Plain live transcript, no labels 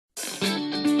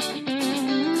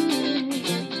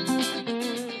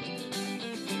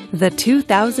The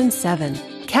 2007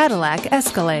 Cadillac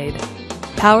Escalade,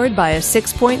 powered by a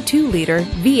 6.2-liter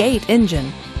V8 engine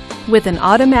with an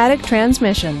automatic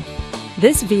transmission.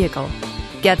 This vehicle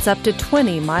gets up to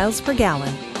 20 miles per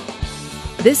gallon.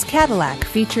 This Cadillac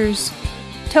features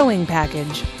towing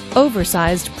package,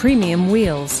 oversized premium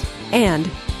wheels,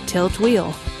 and tilt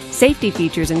wheel. Safety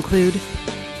features include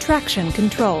traction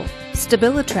control,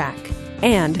 StabiliTrak,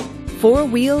 and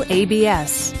four-wheel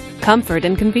ABS. Comfort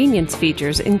and convenience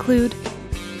features include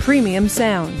premium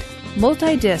sound,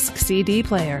 multi-disc CD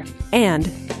player, and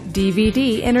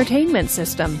DVD entertainment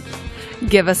system.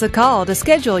 Give us a call to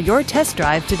schedule your test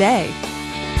drive today.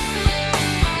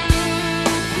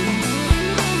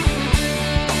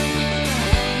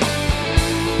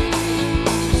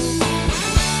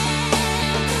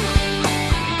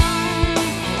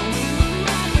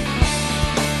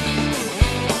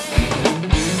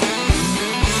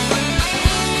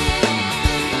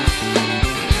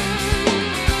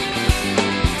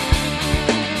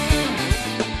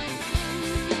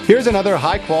 Here's another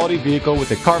high-quality vehicle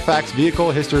with a Carfax Vehicle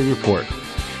History Report.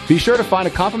 Be sure to find a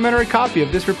complimentary copy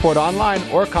of this report online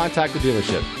or contact the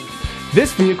dealership.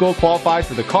 This vehicle qualifies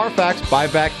for the Carfax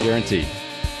Buyback Guarantee.